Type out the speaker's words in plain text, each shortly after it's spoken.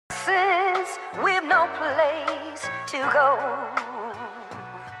We've no place to go.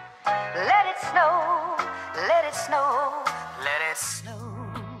 Let it snow, let it snow, let it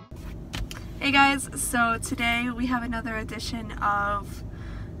snow. Hey guys, so today we have another edition of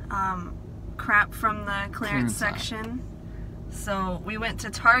crap from the clearance section. So we went to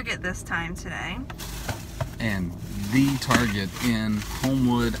Target this time today. And the Target in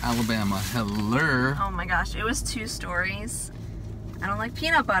Homewood, Alabama. Hello. Oh my gosh, it was 2 stories. I don't like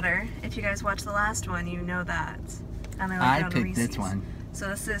peanut butter. If you guys watched the last one, you know that. And I picked this one. So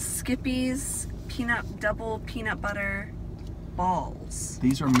this is Skippy's double peanut butter balls.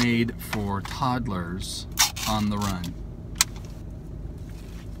 These are made for toddlers on the run.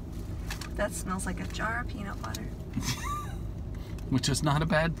 That smells like a jar of peanut butter. Which is not a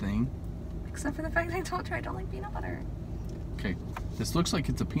bad thing. Except for the fact that I told you I don't like peanut butter. Okay, this looks like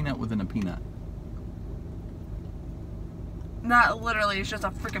it's a peanut within a peanut. That literally is just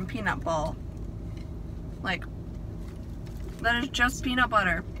a freaking peanut ball. Like, that is just peanut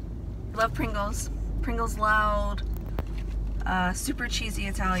butter. Love Pringles. Pringles loud. Super cheesy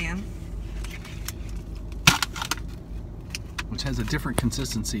Italian. Which has a different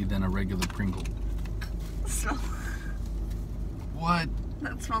consistency than a regular Pringle. Smell. What?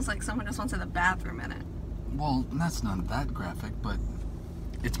 That smells like someone just went to the bathroom in it. Well, that's not that graphic, but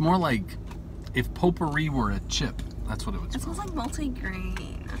it's more like if potpourri were a chip. That's what it would smell. It smells like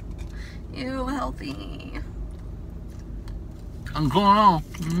multi-grain. Ew, healthy. I'm going on.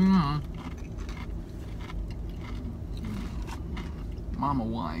 Mama,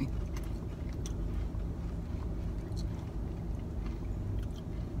 why?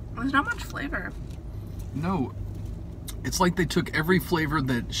 There's not much flavor. No. It's like they took every flavor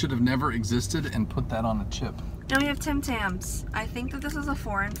that should have never existed and put that on a chip. Now we have Tim Tams. I think that this is a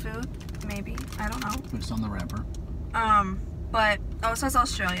foreign food. Maybe. I don't know. It's on the wrapper. But, oh, it says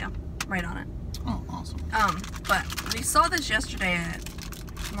Australia right on it. Oh, awesome. But we saw this yesterday at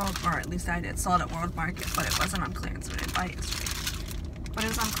or at least I did. Saw it at World Market, but it wasn't on clearance, so we didn't buy it yesterday. But it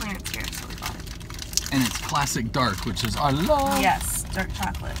was on clearance here, so we bought it. And it's classic dark, which is I love. Yes, dark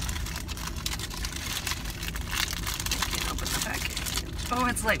chocolate. I can't open the package. Oh,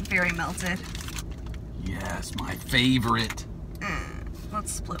 it's like very melted. Yes, my favorite.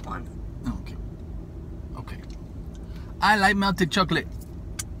 Let's split one. Okay. Okay. I like melted chocolate.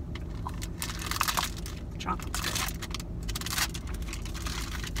 Chocolate's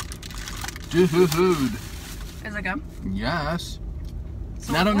good. Food. Is it good? Yes.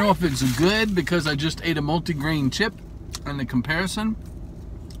 So Now, I don't know if it's good because I just ate a multi-grain chip in the comparison,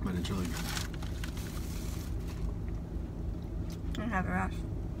 but it's really good. I don't have a rush.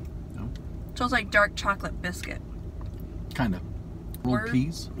 No? Smells like dark chocolate biscuit. Kind of. Rolled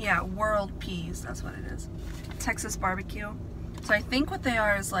peas? Yeah, whirled peas. That's what it is. Texas barbecue. So I think what they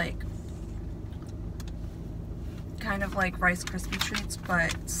are is like kind of like Rice Krispie treats,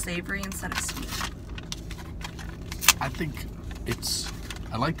 but savory instead of sweet. I think it's.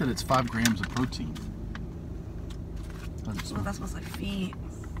 I like that it's 5 grams of protein. Oh, that smells like feet.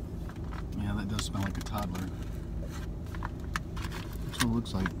 Yeah, that does smell like a toddler. That's what it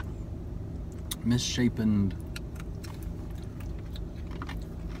looks like. Misshapen.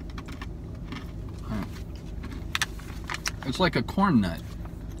 It's like a corn nut.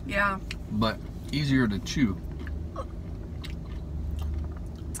 Yeah. But easier to chew.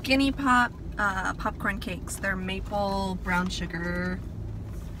 Skinny Pop popcorn cakes. They're maple brown sugar.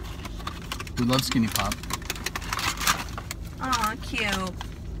 We love Skinny Pop. Aw, cute.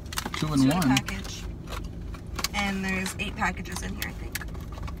 2 in 1. Package. And there's 8 packages in here, I think.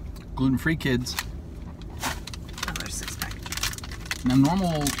 Gluten-free kids. Oh, there's 6 packages. Now,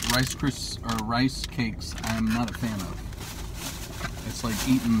 normal rice cakes, I'm not a fan of. It's like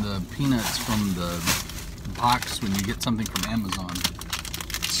eating the peanuts from the box when you get something from Amazon.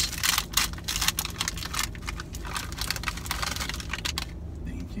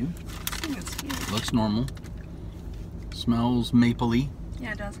 Thank you. I think it's cute. Looks normal. Smells mapley.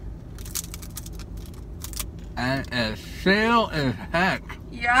 Yeah, it does. And as stale as heck.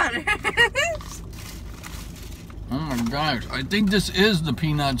 Yeah, it is. Oh my gosh. I think this is the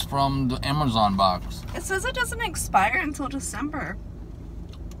peanuts from the Amazon box. It says it doesn't expire until December.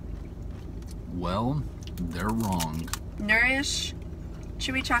 Well, they're wrong. Nourish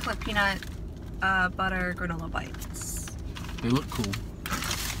chewy chocolate peanut butter granola bites. They look cool.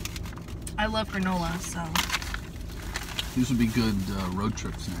 I love granola, so. These would be good road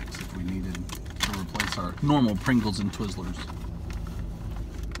trip snacks if we needed to replace our normal Pringles and Twizzlers.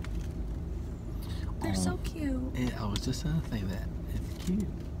 They're so cute. Yeah, I was just gonna say that. It's cute.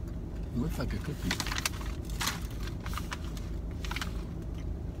 It looks like a cookie.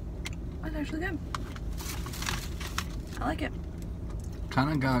 That's actually good. I like it.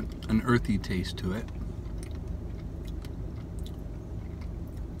 Kind of got an earthy taste to it.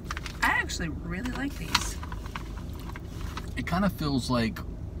 I actually really like these. It kind of feels like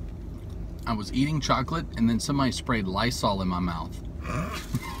I was eating chocolate and then somebody sprayed Lysol in my mouth.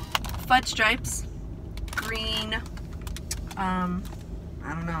 Fudge stripes, green. I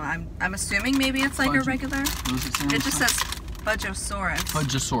don't know. I'm assuming maybe it's like a regular. It just says Fudgeosaurus.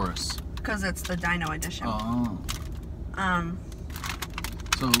 Fudgeosaurus. Because it's the Dino edition. Oh.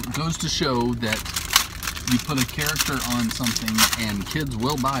 So it goes to show that you put a character on something and kids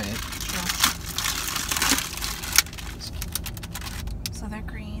will buy it. True. So they're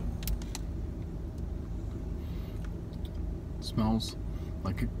green. Smells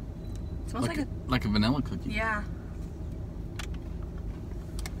like a Smells like a vanilla cookie. Yeah.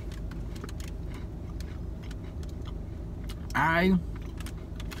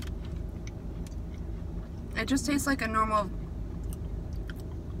 It just tastes like a normal.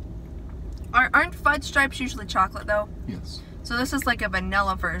 Aren't fudge stripes usually chocolate though? Yes. So this is like a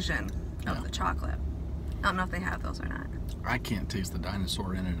vanilla version of the chocolate. I don't know if they have those or not. I can't taste the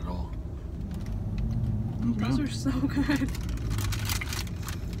dinosaur in it at all. Those are so good.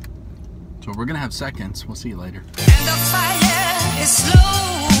 So we're gonna have seconds. We'll see you later. And the fire is slow.